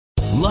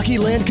Lucky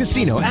Land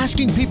Casino,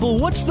 asking people,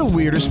 what's the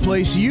weirdest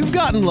place you've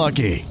gotten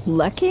lucky?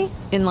 Lucky?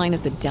 In line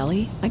at the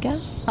deli, I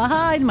guess?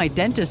 Aha, in my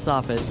dentist's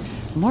office.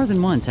 More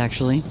than once,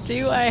 actually.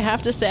 Do I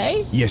have to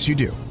say? Yes, you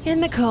do. In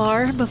the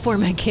car before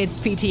my kids'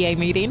 PTA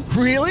meeting.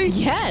 Really?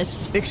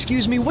 Yes.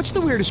 Excuse me, what's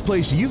the weirdest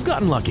place you've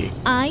gotten lucky?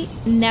 I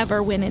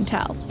never win and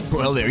tell.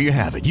 Well, there you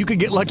have it. You can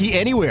get lucky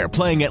anywhere,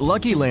 playing at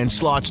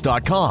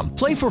LuckyLandSlots.com.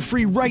 Play for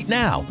free right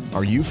now.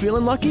 Are you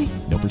feeling lucky?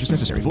 No purchase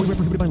necessary. Void where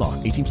prohibited by law.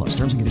 18 plus.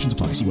 Terms and conditions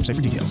apply. See website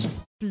for details.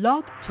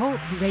 Blog Talk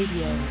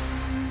Radio.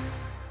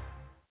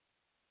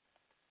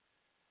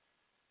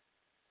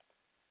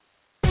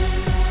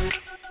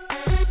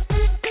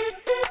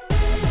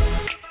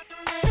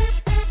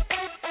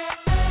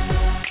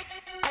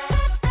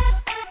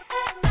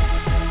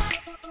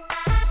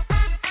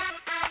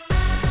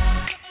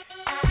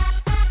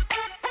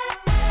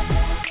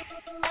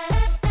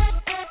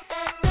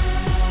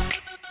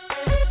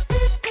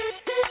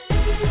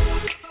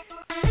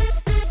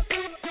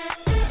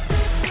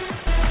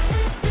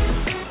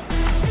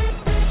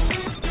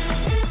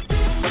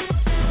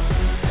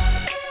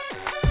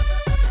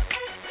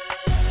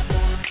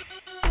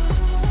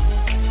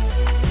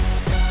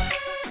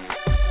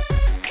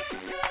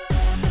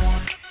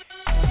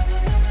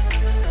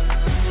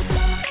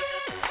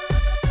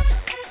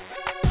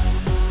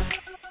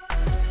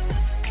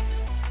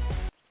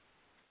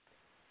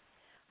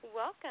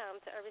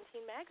 Welcome to Urban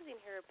Teen Magazine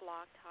here at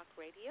Blog Talk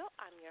Radio.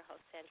 I'm your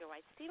host, Sandra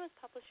White-Stevens,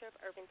 publisher of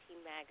Urban Teen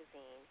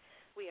Magazine.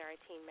 We are a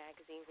teen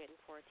magazine written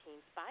for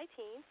teens by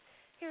teens.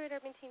 Here at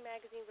Urban Teen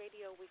Magazine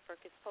Radio, we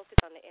focus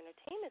on the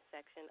entertainment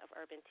section of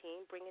Urban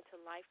Teen, bringing to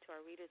life to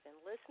our readers and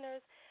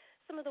listeners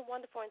some of the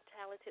wonderful and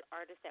talented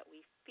artists that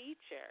we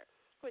feature,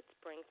 which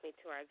brings me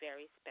to our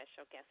very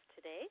special guest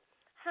today.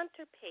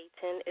 Hunter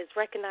Payton is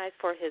recognized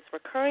for his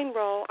recurring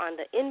role on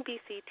the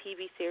NBC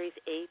TV Series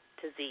A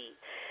to Z.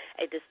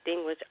 A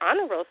distinguished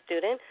honor roll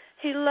student,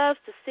 he loves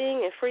to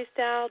sing and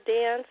freestyle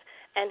dance,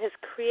 and his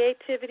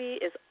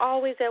creativity is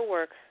always at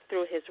work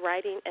through his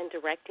writing and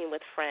directing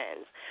with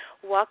friends.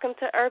 Welcome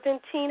to Urban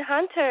Teen,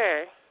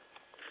 Hunter.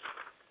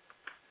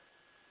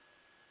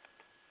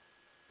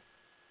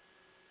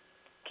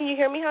 Can you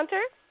hear me,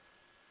 Hunter?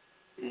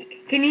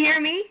 Can you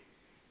hear me?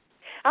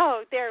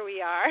 Oh, there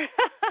we are.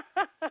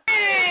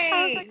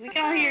 Hey, we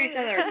can all hear each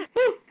other.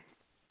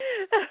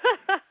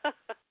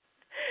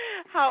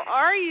 How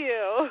are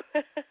you?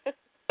 Good,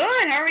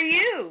 how are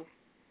you?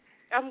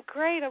 I'm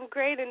great,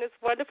 and it's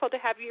wonderful to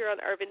have you here on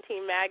Urban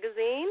Teen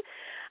Magazine.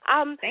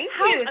 Thank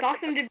you, it's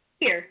awesome to be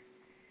here.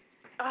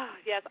 Oh,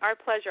 yes, our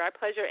pleasure.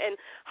 And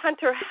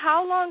Hunter,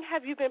 how long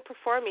have you been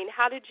performing?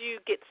 How did you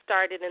get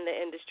started in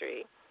the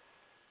industry?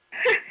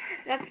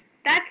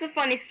 That's a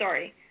funny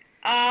story.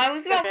 I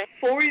was about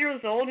 4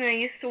 years old, and I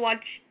used to watch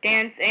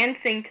dance and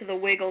sing to the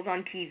Wiggles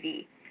on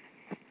TV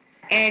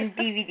and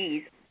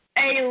DVDs.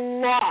 A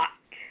lot.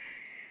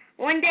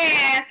 One day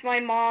I asked my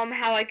mom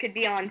how I could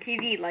be on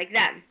TV like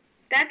them.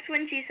 That's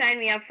when she signed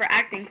me up for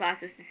acting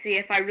classes to see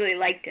if I really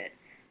liked it.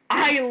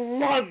 I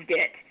loved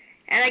it,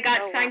 and I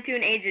got signed to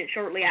an agent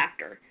shortly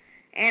after.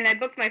 And I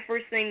booked my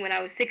first thing when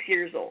I was 6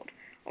 years old,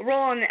 a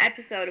role on an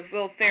episode of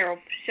Will Ferrell's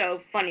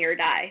show Funny or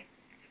Die.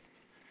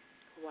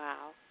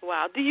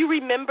 Wow. Do you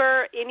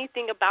remember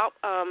anything about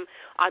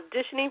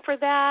auditioning for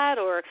that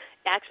or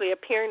actually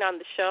appearing on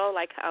the show?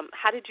 Like,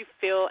 how did you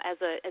feel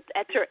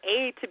at your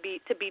age to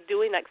be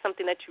doing like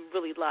something that you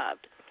really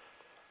loved?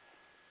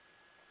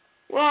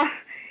 Well,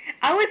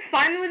 I was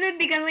fun with it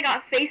because I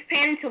got face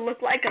painted to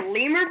look like a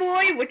lemur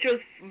boy, which was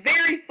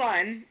very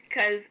fun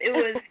because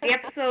the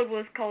episode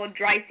was called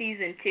Dry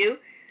Season 2,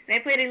 and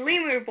I played a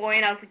lemur boy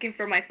and I was looking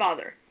for my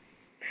father,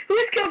 who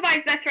was killed by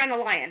his best friend, a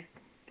lion.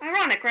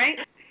 Ironic, right?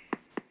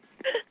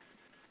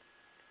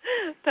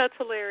 That's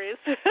hilarious.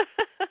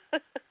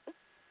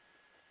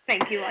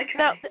 Thank you. I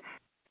tried.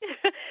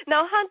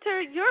 Now,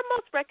 Hunter, you're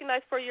most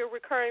recognized for your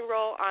recurring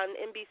role on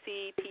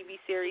NBC TV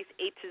Series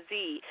A to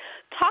Z.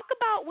 Talk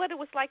about what it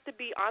was like to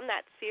be on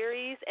that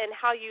series and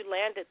how you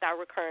landed that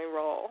recurring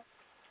role.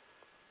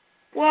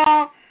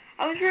 Well,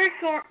 I was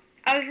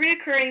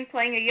reoccurring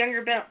playing a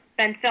younger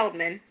Ben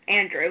Feldman,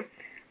 Andrew.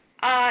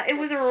 It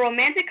was a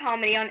romantic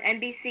comedy on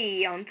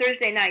NBC on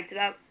Thursday nights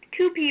about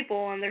two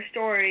people and their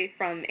story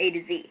from A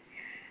to Z.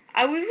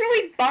 I was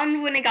really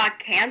bummed when it got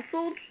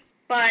canceled,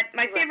 but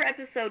my favorite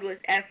episode was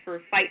F for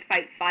Fight,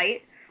 Fight,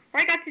 Fight,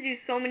 where I got to do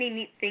so many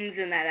neat things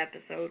in that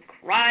episode.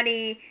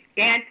 Karate,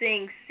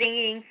 dancing,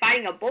 singing,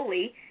 fighting a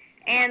bully,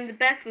 and the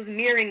best was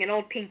mirroring an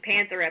old Pink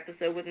Panther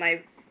episode with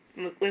my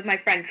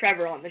friend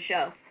Trevor on the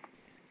show.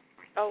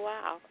 Oh,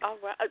 wow.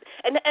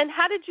 And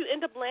how did you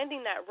end up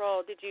landing that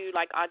role? Did you,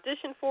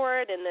 audition for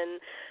it, and then,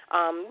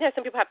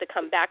 some people have to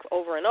come back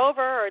over and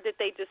over, or did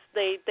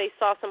they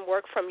saw some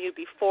work from you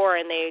before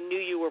and they knew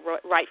you were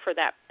right for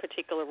that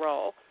particular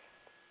role?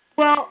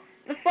 Well,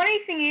 the funny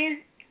thing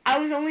is, I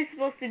was only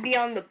supposed to be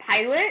on the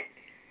pilot,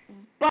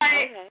 but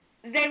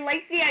they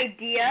liked the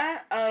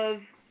idea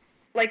of,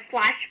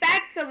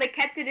 flashbacks, so they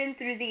kept it in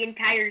through the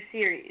entire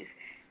series.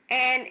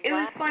 And it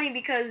was funny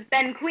because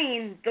Ben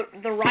Queen,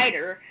 the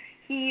writer,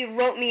 he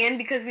wrote me in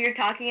because we were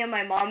talking and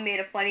my mom made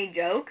a funny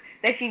joke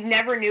that she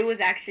never knew was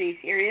actually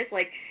serious.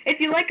 Like,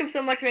 if you like him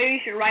so much, maybe you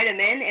should write him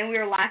in, and we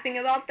were laughing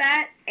about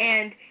that,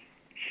 and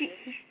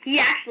he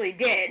actually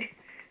did.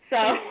 So,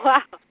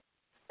 wow.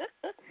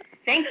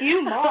 Thank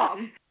you,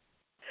 Mom.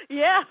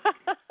 Yeah.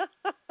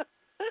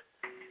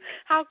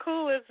 How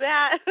cool is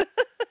that?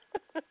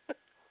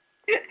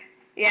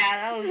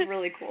 Yeah, that was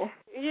really cool.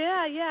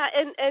 Yeah.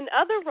 And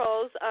other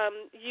roles,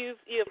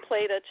 you've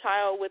played a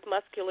child with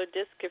muscular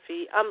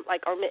dystrophy,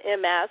 or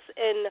MS,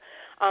 in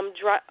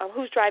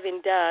Who's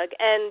Driving Doug,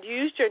 and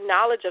used your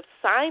knowledge of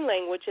sign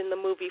language in the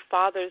movie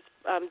Father's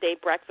Day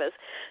Breakfast.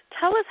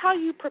 Tell us how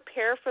you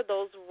prepare for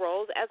those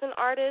roles as an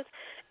artist,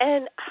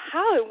 and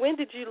how and when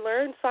did you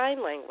learn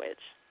sign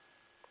language?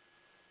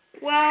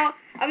 Well,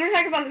 I'm going to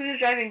talk about Who's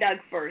Driving Doug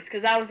first,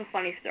 because that was a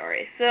funny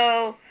story.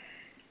 So,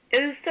 it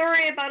was a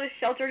story about a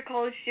sheltered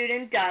college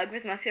student, Doug,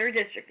 with muscular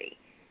dystrophy.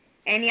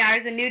 And he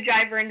hires a new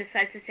driver and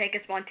decides to take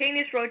a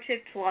spontaneous road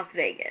trip to Las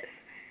Vegas.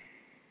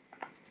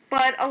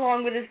 But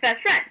along with his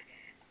best friend.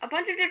 A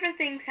bunch of different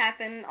things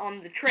happen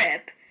on the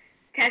trip,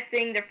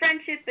 testing their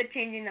friendship but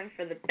changing them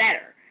for the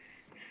better.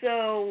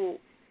 So,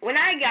 when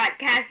I got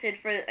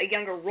casted for a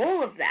younger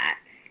role of that,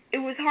 it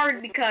was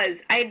hard because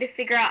I had to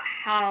figure out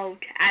how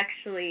to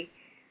actually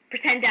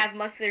pretend to have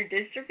muscular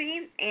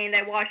dystrophy, and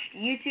I watched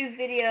YouTube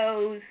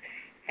videos,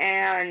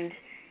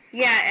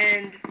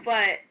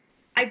 but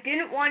I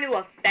didn't want to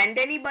offend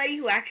anybody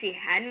who actually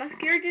had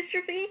muscular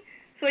dystrophy,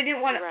 so I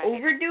didn't want to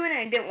overdo it, and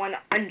I didn't want to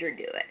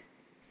underdo it.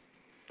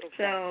 Exactly.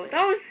 So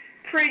that was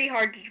pretty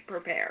hard to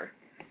prepare.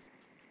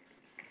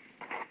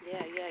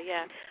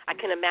 Yeah. I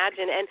can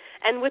imagine.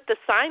 And with the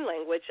sign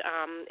language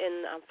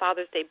in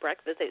Father's Day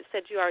Breakfast, it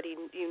said you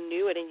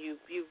knew it and you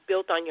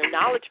built on your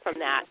knowledge from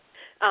that.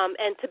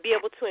 And to be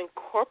able to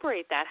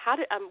incorporate that,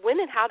 when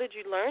and how did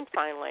you learn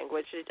sign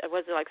language?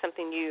 Was it like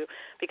something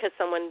because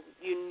someone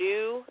you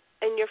knew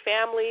in your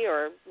family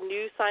or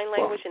knew sign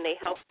language and they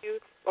helped you,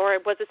 or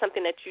was it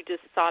something that you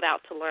just sought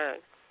out to learn?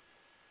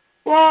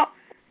 Well,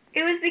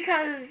 it was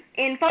because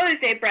in Father's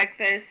Day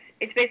Breakfast,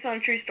 it's based on a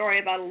true story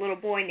about a little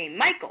boy named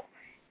Michael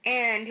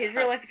and his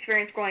real-life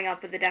experience growing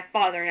up with a deaf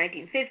father in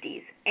the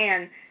 1950s.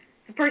 And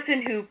the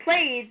person who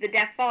played the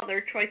deaf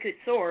father, Troy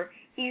Kutsor,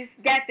 he's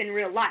deaf in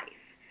real life.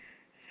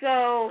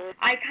 So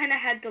I kind of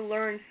had to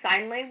learn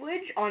sign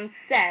language on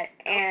set,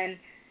 and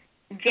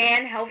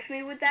Jan helped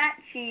me with that.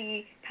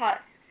 She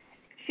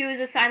was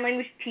a sign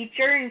language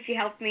teacher, and she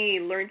helped me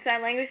learn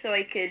sign language so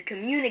I could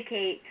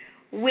communicate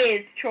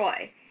with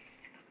Troy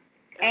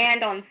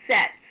and on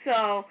set.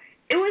 So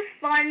it was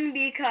fun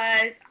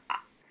because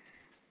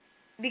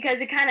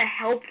it kind of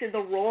helped the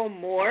role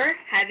more,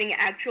 having an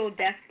actual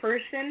deaf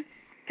person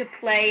to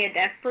play a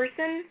deaf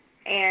person.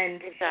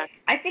 And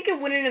I think it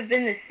wouldn't have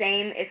been the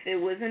same if it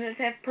wasn't a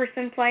deaf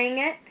person playing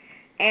it.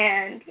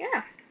 And,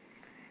 yeah,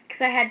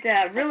 because I had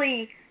to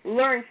really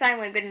learn sign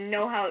language and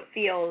know how it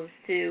feels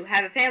to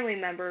have a family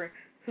member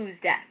who's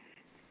deaf.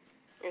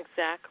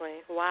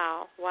 Exactly.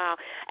 Wow.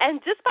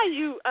 And just by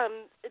you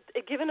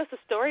giving us the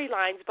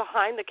storylines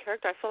behind the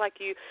character, I feel like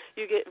you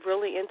get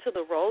really into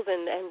the roles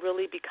and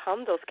really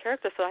become those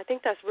characters. So I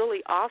think that's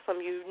really awesome.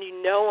 You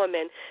know them,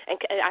 and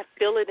I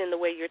feel it in the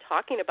way you're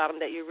talking about them,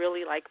 that you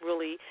really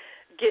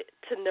get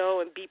to know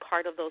and be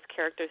part of those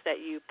characters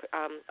that you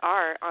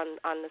are on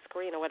the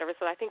screen or whatever.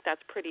 So I think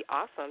that's pretty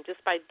awesome,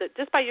 just by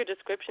your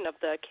description of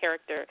the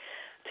character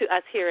to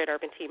us here at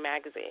Urban Teen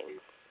Magazine.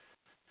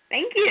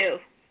 Thank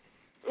you.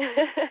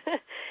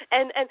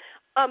 and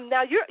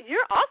now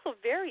you're also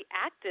very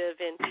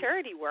active in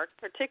charity work,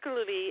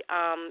 particularly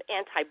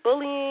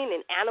anti-bullying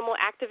and animal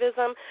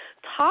activism.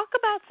 Talk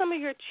about some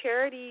of your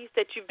charities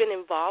that you've been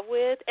involved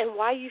with and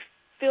why you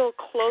feel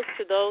close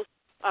to those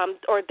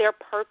or their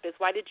purpose.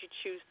 Why did you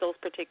choose those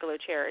particular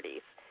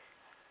charities?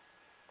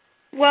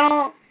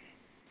 Well,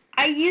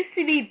 I used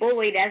to be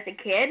bullied as a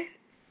kid.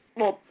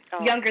 Well,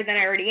 younger than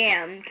I already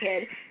am,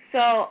 kid.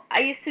 So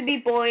I used to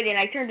be bullied, and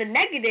I turned a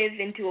negative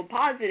into a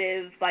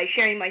positive by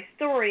sharing my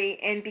story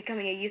and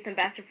becoming a youth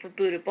ambassador for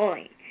Buddha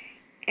Bullying.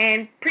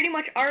 And pretty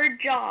much our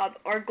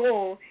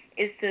goal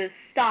is to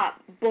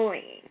stop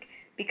bullying,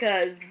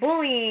 because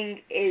bullying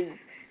is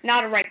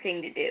not a right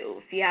thing to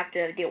do. If you have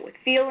to deal with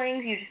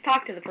feelings, you just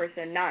talk to the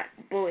person, not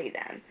bully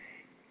them.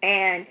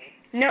 And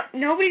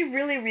nobody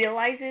really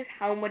realizes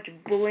how much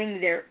bullying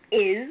there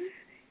is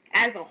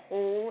as a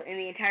whole in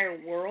the entire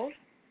world.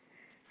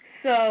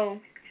 So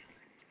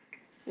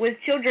with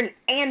children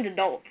and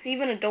adults,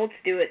 even adults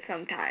do it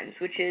sometimes,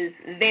 which is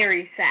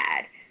very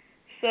sad.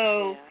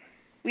 So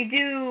we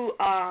do,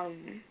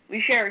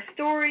 we share a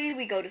story,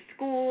 we go to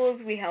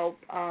schools, we help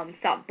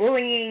stop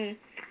bullying,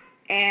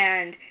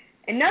 and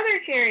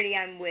another charity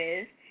I'm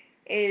with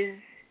is,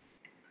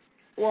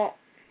 well,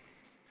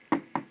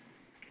 hold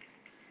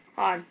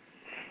on,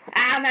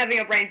 I'm having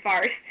a brain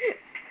fart.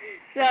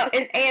 So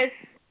it's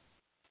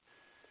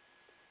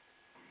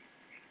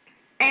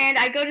and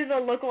I go to the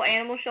local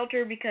animal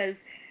shelter because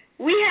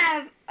we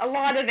have a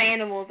lot of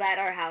animals at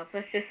our house.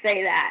 Let's just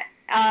say that.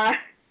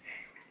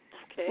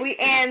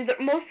 Okay.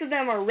 Most of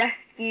them are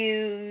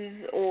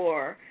rescues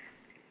or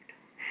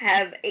we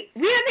have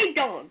a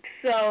dog,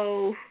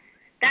 so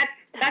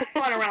that's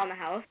fun around the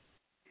house.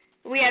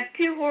 We have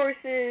 2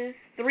 horses,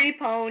 3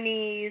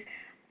 ponies,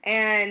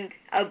 and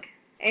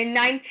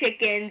 9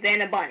 chickens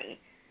and a bunny.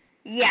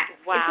 Yeah,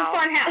 wow. It's a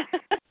fun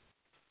house.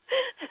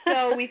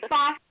 So we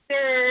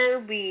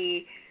foster,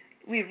 we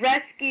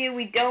rescue,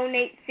 we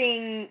donate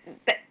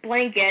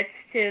blankets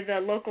to the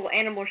local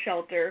animal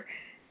shelter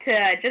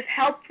to just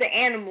help the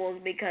animals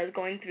because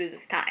going through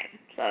this time.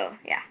 So,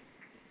 yeah.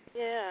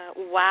 Yeah.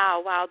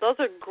 Wow. Those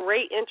are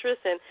great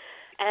interests, and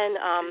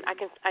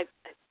I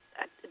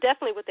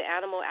definitely with the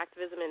animal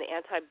activism and the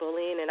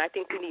anti-bullying, and I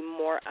think we need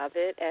more of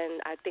it.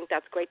 And I think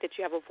that's great that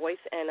you have a voice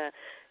and a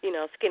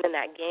skin in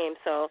that game.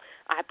 So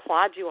I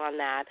applaud you on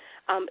that.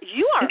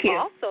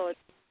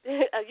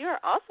 You're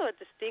also a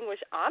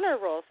distinguished honor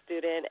roll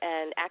student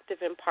and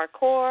active in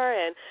parkour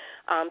and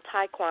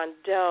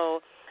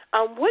taekwondo.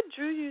 What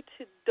drew you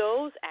to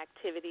those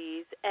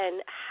activities,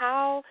 and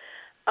how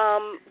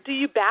do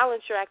you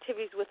balance your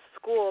activities with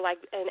school, like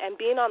and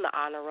being on the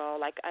honor roll,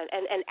 like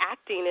and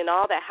acting and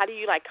all that? How do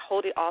you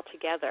hold it all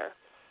together?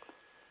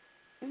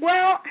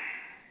 Well,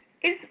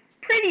 it's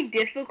pretty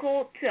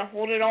difficult to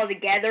hold it all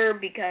together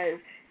because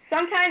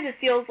sometimes it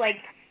feels like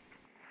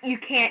you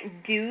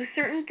can't do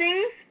certain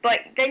things, but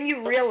then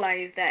you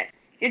realize that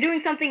you're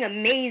doing something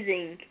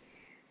amazing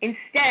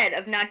instead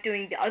of not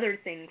doing the other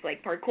things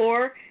like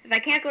parkour. If I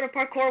can't go to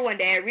parkour one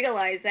day, I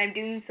realize that I'm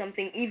doing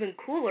something even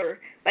cooler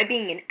by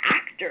being an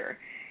actor.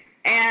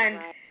 And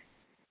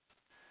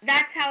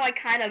that's how I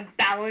kind of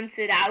balance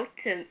it out.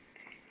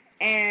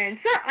 And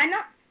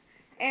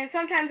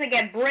sometimes I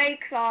get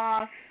breaks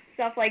off,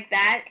 stuff like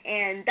that,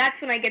 and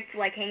that's when I get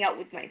to hang out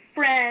with my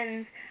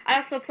friends.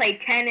 I also play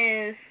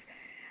tennis.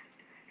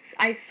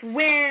 I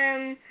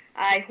swim,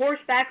 I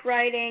horseback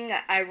riding,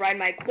 I ride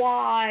my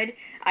quad,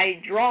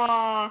 I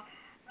draw,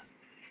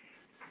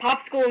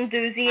 popsicle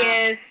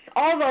enthusiast,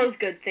 all those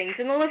good things,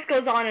 and the list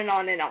goes on and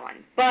on and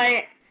on.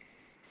 But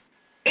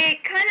it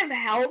kind of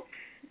helps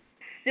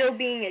still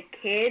being a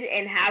kid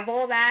and have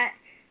all that,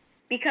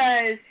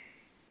 because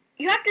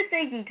you have to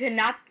think to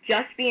not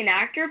just be an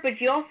actor, but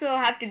you also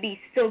have to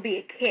still be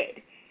a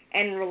kid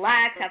and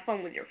relax, have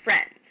fun with your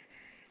friends.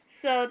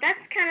 So that's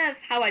kind of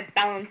how I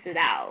balance it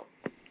out.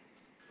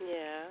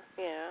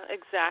 Yeah,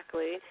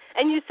 exactly.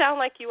 And you sound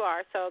like you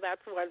are, so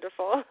that's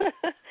wonderful.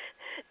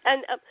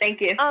 And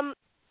thank you.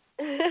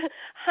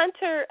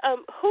 Hunter,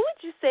 who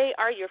would you say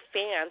are your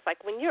fans?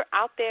 Like when you're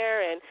out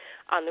there and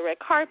on the red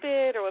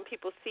carpet, or when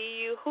people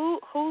see you,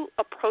 who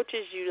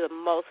approaches you the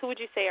most? Who would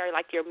you say are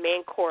your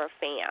main core of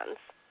fans?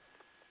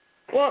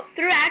 Well,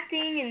 through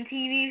acting and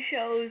TV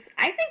shows,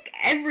 I think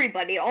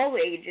everybody, all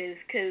ages,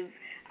 because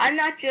I'm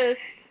not just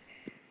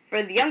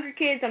for the younger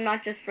kids, I'm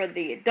not just for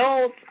the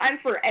adults, I'm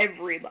for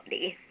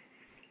everybody.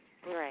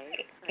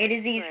 Right. It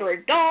is easy for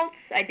adults.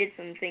 I did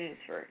some things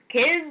for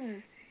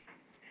kids.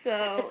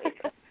 So, it's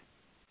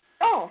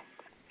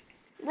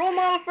role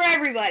model for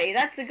everybody.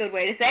 That's a good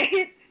way to say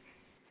it.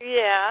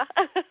 Yeah.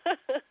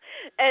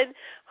 And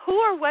who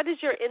or what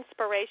is your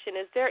inspiration?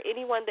 Is there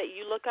anyone that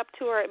you look up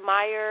to or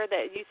admire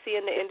that you see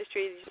in the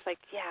industry you're just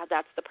yeah,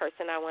 that's the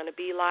person I want to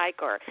be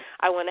like, or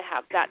I want to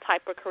have that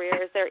type of career?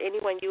 Is there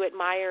anyone you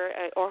admire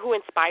or who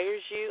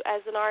inspires you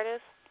as an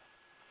artist?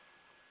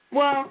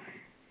 Well,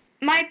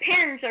 my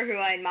parents are who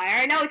I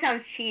admire. I know it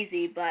sounds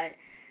cheesy, but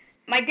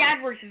my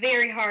dad works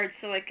very hard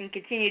so I can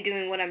continue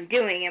doing what I'm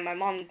doing, and my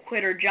mom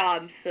quit her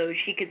job so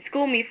she could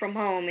school me from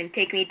home and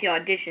take me to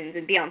auditions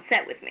and be on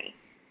set with me.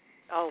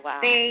 Oh,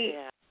 wow.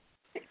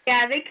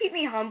 They keep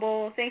me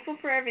humble, thankful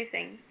for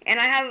everything, and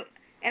I have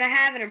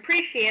and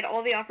appreciate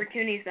all the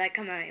opportunities that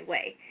come my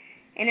way.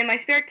 And in my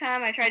spare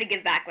time, I try to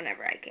give back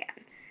whenever I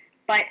can.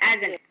 But as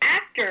an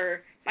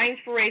actor, my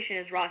inspiration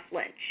is Ross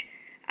Lynch.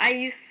 I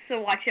used to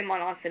watch him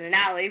on Austin and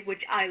Ally,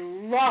 which I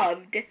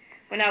loved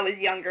when I was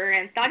younger,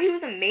 and thought he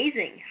was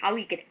amazing, how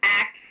he could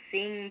act,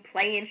 sing,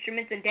 play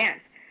instruments, and dance,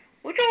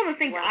 which are all the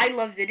things I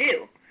love to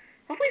do.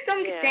 Hopefully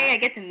someone can say I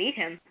get to meet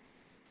him.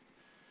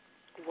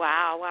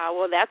 Wow.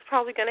 Well, that's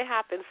probably going to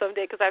happen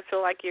someday, because I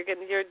feel like you're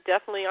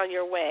definitely on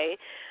your way.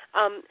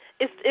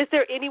 Is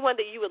there anyone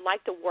that you would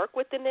like to work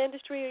with in the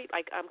industry,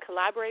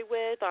 collaborate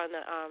with on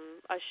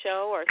a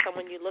show, or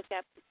someone you look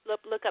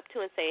up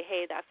to and say,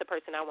 hey, that's the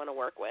person I want to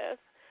work with?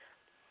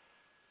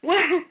 Well,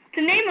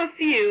 to name a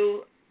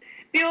few,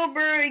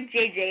 Spielberg,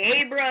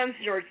 J.J. Abrams,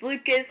 George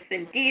Lucas,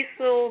 Vin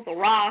Diesel, The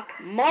Rock,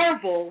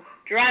 Marvel,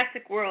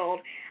 Jurassic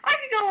World. I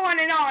could go on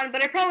and on,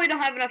 but I probably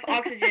don't have enough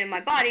oxygen in my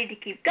body to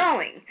keep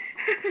going.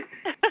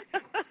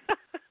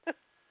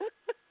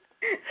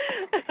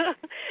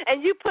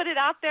 And you put it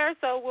out there,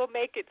 so we'll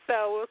make it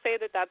so. We'll say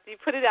that you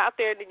put it out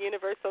there in the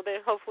universe, so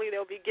that hopefully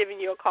they'll be giving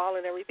you a call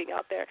and everything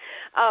out there.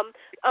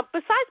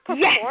 Besides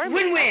performing... Yes,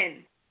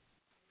 win-win.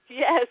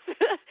 Yes.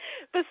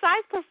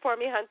 Besides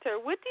performing, Hunter,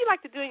 what do you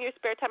like to do in your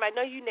spare time? I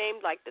know you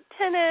named the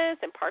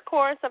tennis and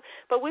parkour and stuff,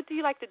 but what do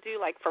you like to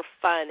do for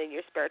fun in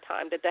your spare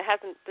time that has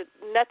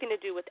nothing to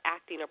do with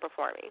acting or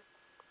performing?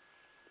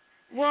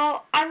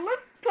 Well, I love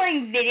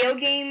playing video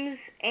games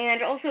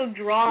and also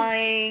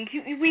drawing.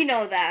 We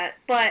know that,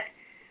 but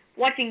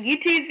watching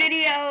YouTube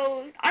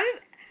videos.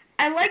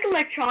 I like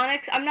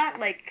electronics. I'm not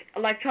like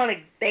electronic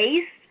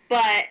based,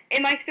 but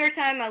in my spare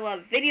time I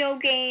love video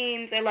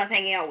games. I love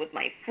hanging out with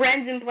my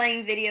friends and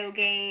playing video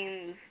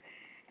games.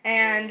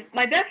 And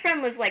my best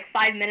friend lives like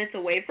 5 minutes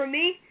away from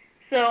me,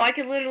 so I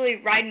could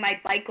literally ride my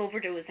bike over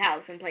to his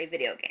house and play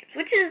video games,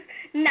 which is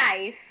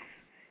nice,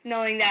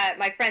 knowing that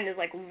my friend is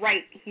like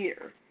right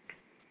here.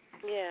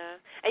 Yeah.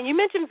 And you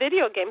mentioned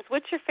video games.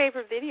 What's your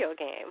favorite video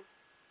game?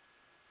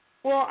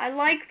 Well, I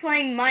like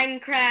playing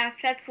Minecraft.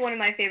 That's one of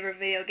my favorite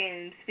video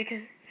games because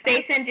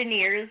Space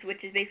Engineers,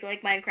 which is basically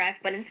like Minecraft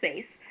but in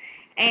space.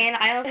 And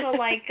I also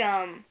like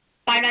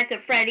Five Nights at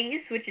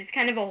Freddy's, which is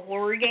kind of a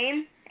horror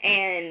game,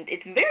 and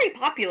it's very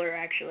popular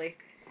actually.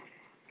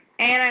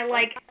 And I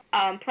like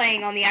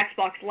playing on the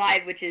Xbox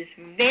Live, which is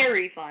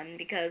very fun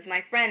because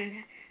my friend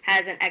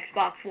has an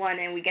Xbox One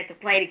and we get to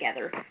play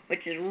together,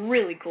 which is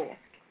really cool.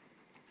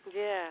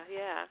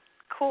 Yeah,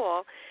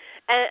 cool.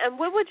 And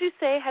what would you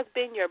say has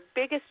been your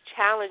biggest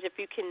challenge, if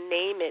you can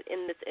name it,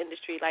 in this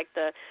industry, like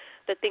the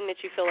thing that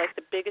you feel like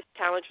the biggest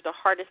challenge or the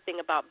hardest thing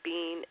about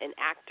being an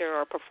actor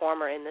or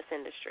performer in this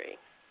industry?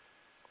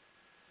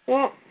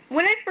 Well,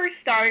 when I first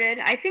started,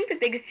 I think the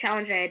biggest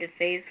challenge I had to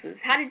face was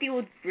how to deal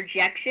with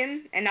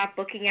rejection and not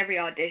booking every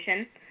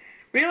audition,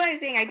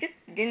 realizing I just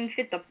didn't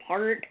fit the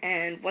part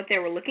and what they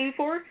were looking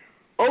for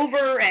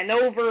over and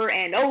over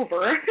and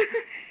over.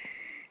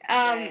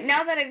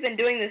 Now that I've been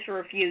doing this for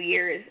a few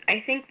years,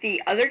 I think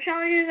the other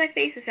challenges I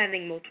face is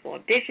having multiple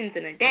auditions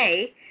in a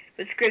day,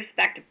 with scripts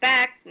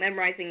back-to-back,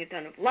 memorizing a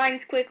ton of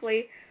lines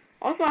quickly,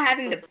 also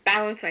having to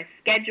balance my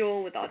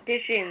schedule with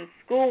auditions,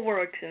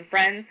 schoolwork, and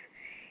friends.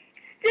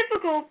 It's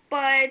difficult,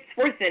 but it's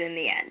worth it in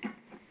the end.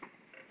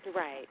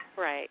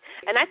 Right.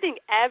 And I think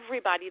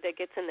everybody that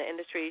gets in the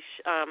industry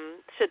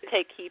should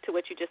take heed to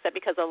what you just said,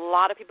 because a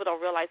lot of people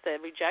don't realize the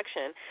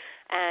rejection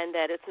and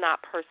that it's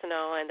not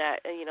personal and that,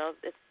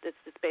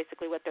 it's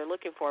basically what they're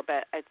looking for.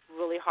 But it's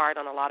really hard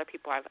on a lot of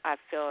people, I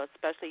feel,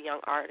 especially young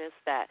artists,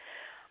 that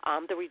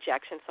the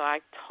rejection. So I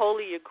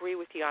totally agree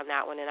with you on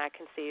that one, and I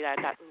can see that.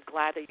 I'm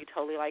glad that you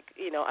totally,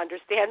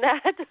 understand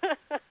that.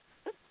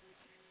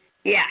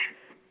 Yeah.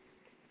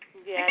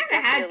 Yeah, I kind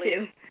of had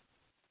to.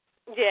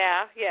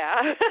 Yeah.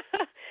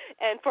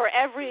 And for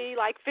every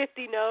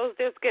 50 no's,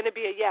 there's going to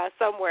be a yes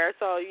somewhere.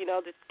 So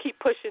just keep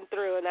pushing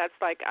through. And that's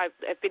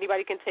if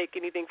anybody can take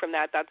anything from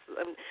that, that's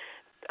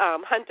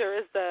Hunter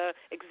is the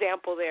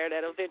example there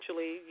that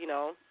eventually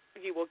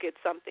you will get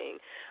something.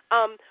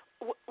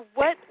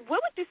 What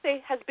would you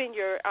say has been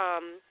your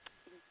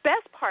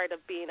best part of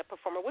being a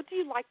performer? What do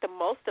you like the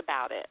most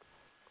about it?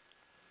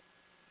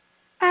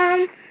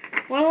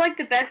 What I like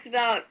the best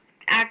about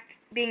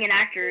being an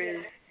actor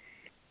is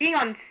being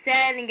on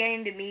set and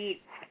getting to meet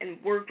and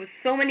work with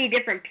so many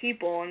different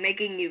people and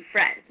making new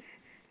friends.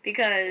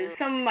 Because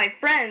some of my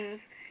friends,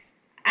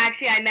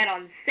 actually, I met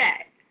on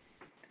set.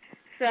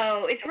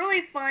 So it's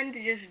really fun to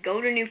just go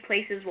to new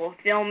places while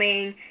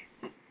filming,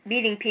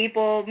 meeting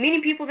people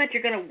that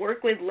you're going to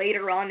work with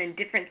later on in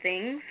different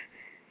things,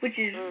 which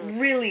is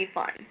really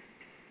fun.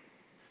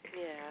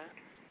 Yeah.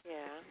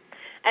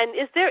 And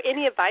is there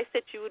any advice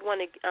that you would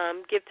want to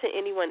give to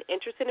anyone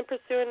interested in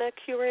pursuing a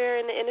career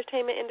in the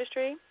entertainment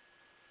industry?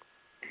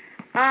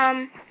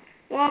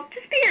 Well,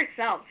 just be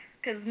yourself,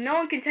 because no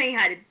one can tell you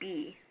how to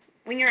be.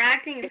 When you're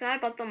acting, it's not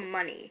about the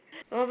money.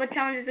 With all the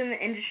challenges in the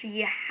industry,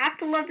 you have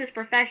to love this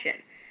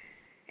profession.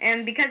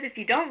 And because if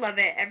you don't love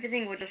it,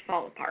 everything will just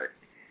fall apart.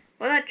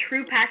 Without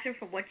true passion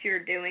for what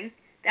you're doing,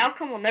 the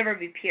outcome will never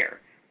be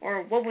pure,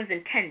 or what was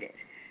intended.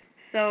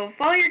 So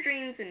follow your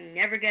dreams and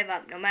never give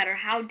up, no matter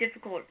how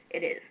difficult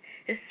it is,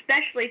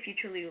 especially if you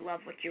truly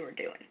love what you are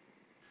doing.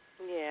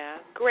 Yeah,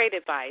 great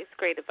advice.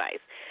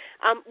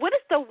 What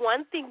is the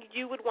one thing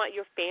you would want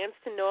your fans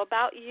to know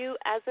about you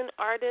as an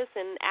artist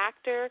and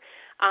actor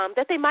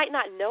that they might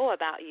not know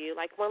about you?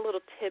 Like one little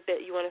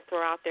tidbit you want to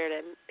throw out there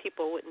that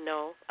people wouldn't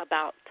know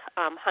about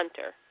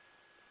Hunter.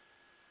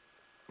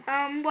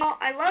 Well,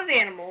 I love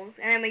animals,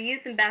 and I'm a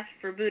youth ambassador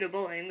for Buddha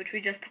Bullying, which we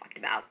just talked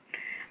about.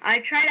 I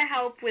try to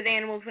help with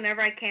animals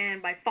whenever I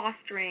can by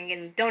fostering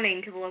and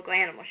donating to the local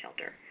animal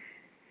shelter.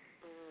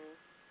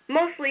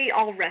 Mostly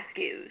all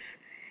rescues.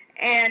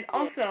 And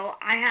also,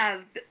 I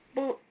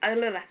was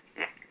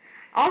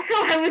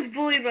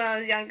bullied when I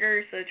was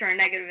younger, so to turn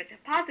negative into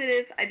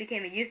positive, I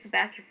became a youth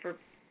ambassador for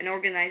an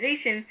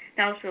organization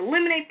that helps to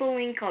eliminate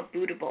bullying called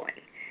Buddha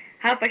Bullying.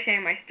 I hope by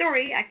sharing my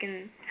story, I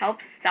can help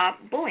stop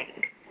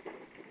bullying.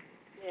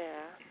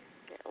 Yeah.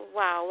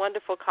 Wow,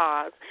 wonderful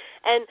cause.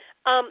 And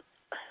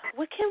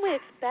what can we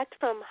expect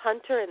from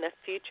Hunter in the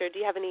future? Do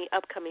you have any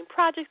upcoming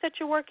projects that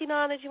you're working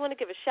on that you want to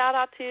give a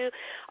shout-out to,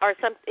 or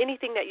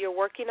anything that you're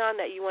working on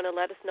that you want to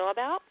let us know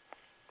about?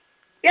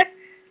 Yep.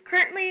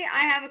 Currently,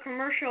 I have a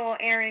commercial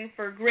airing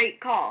for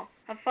Great Call,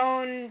 a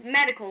phone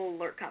medical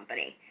alert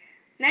company.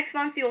 Next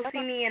month, you'll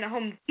see me in a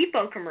Home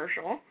Depot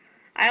commercial.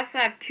 I also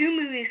have 2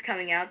 movies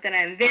coming out that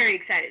I'm very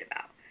excited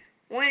about.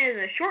 One is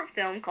a short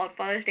film called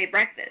Father's Day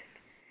Breakfast.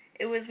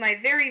 It was my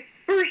very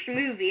first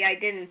movie I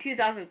did in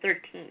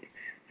 2013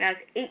 when I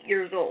was 8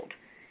 years old,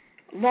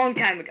 a long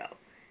time ago.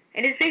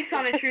 It is based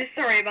on a true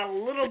story about a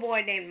little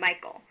boy named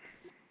Michael,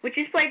 which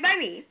is played by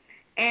me,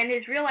 and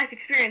his real-life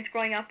experience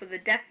growing up with a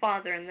deaf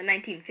father in the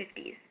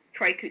 1950s,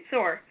 Troy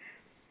Kutsor,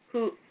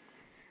 who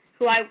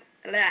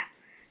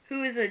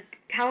is a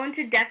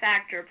talented deaf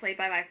actor played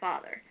by my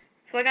father.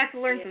 So I got to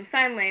learn some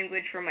sign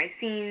language for my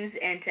scenes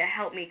and to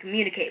help me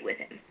communicate with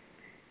him.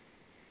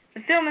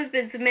 The film has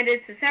been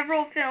submitted to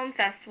several film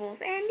festivals,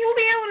 and you'll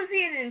be able to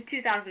see it in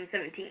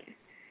 2017.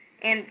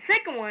 And the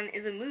second one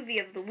is a movie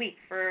of the week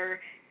for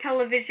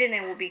television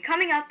and will be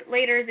coming up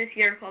later this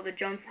year called The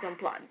Joneses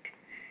Unplugged,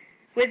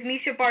 with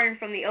Misha Barton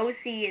from The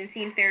OC and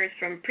Sean Ferris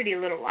from Pretty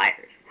Little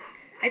Liars.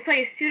 I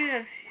play a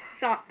student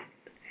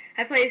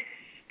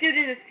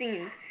of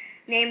scenes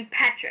named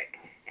Patrick,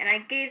 and I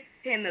gave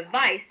him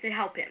advice to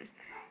help him.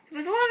 It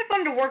was a lot of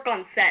fun to work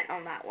on set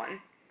on that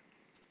one.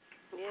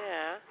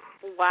 Yeah.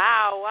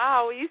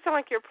 Wow. You sound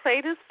like your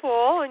plate is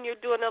full and you're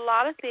doing a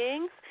lot of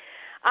things.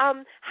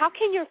 How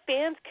can your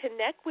fans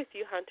connect with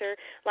you, Hunter?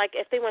 Like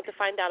if they want to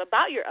find out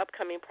about your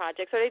upcoming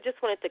projects, or they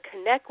just wanted to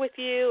connect with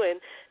you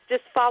and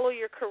just follow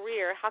your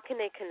career, how can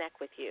they connect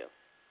with you?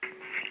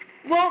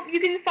 Well, you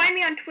can find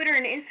me on Twitter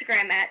and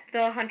Instagram at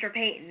the Hunter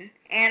Payton,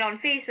 and on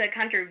Facebook,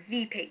 Hunter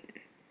V. Payton.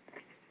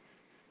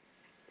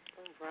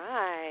 All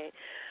right.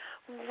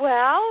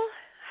 Well,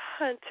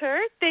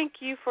 Hunter, thank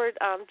you for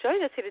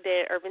joining us here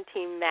today at Urban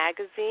Teen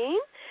Magazine.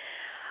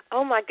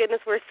 Oh, my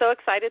goodness, we're so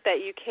excited that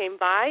you came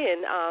by,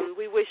 and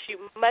we wish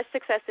you much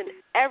success in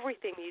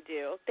everything you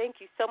do. Thank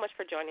you so much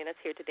for joining us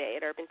here today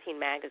at Urban Teen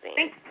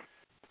Magazine.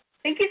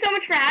 Thank you so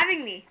much for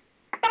having me.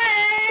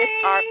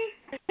 Bye!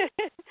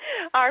 It's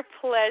our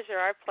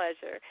pleasure,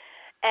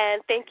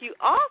 And thank you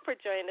all for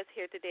joining us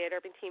here today at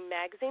Urban Teen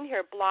Magazine, here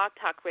at Blog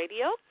Talk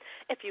Radio.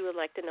 If you would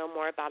like to know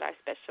more about our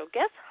special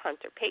guest,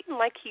 Hunter Payton,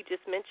 like he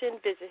just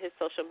mentioned, visit his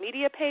social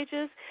media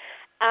pages.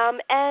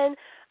 And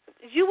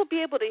you will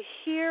be able to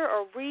hear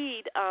or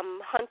read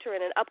Hunter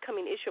in an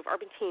upcoming issue of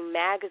Urban Teen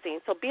Magazine,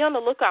 so be on the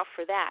lookout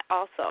for that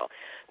also.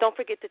 Don't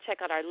forget to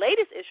check out our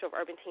latest issue of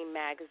Urban Teen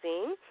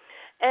Magazine,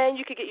 and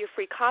you can get your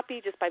free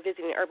copy just by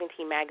visiting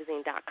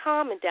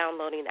urbanteenmagazine.com and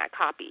downloading that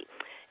copy.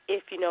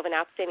 If you know of an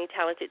outstanding,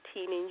 talented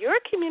teen in your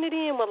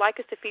community and would like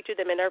us to feature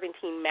them in Urban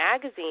Teen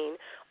Magazine,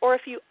 or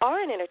if you are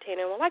an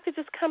entertainer and would like to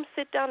just come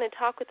sit down and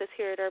talk with us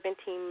here at Urban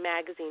Teen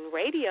Magazine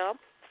Radio,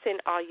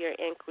 send all your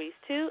inquiries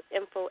to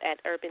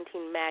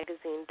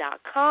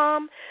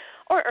info@urbanteenmagazine.com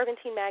or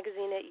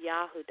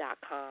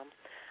urbanteenmagazine@yahoo.com.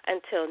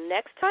 Until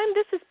next time,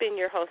 this has been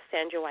your host,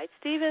 Sandra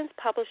White-Stevens,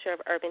 publisher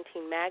of Urban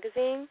Teen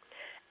Magazine.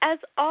 As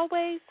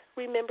always,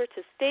 remember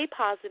to stay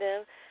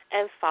positive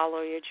and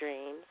follow your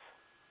dreams.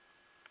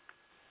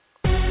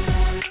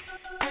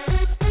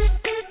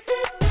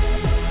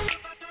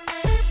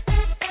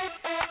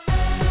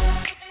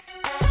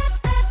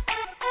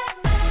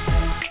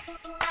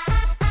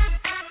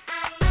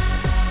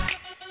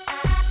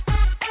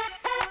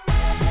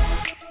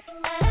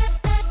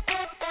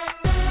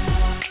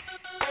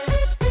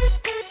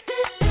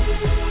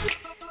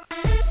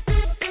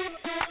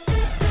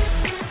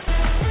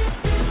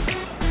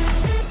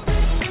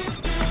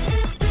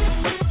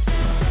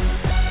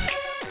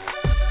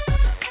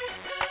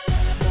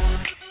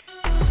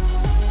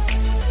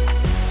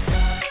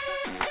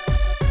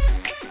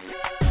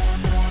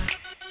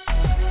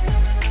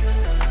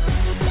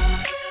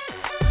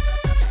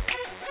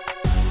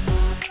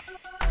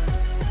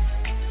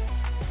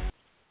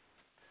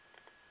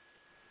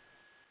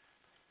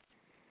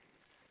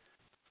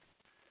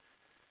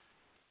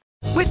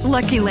 With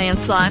Lucky Land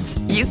Slots,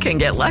 you can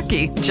get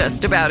lucky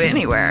just about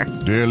anywhere.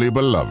 Dearly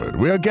beloved,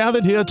 we are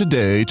gathered here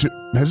today to...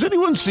 Has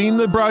anyone seen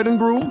the bride and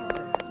groom?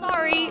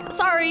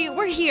 Sorry,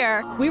 we're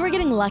here. We were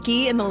getting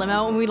lucky in the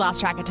limo and we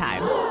lost track of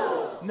time.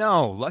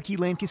 No, Lucky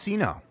Land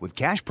Casino, with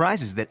cash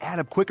prizes that add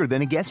up quicker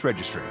than a guest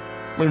registry.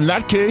 In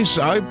that case,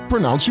 I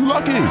pronounce you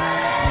lucky.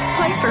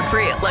 Play for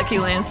free at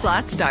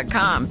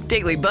LuckyLandSlots.com.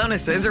 Daily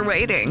bonuses are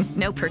waiting.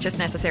 No purchase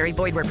necessary.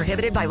 Void where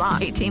prohibited by law.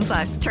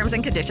 18+. Terms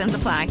and conditions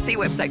apply. See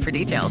website for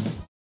details.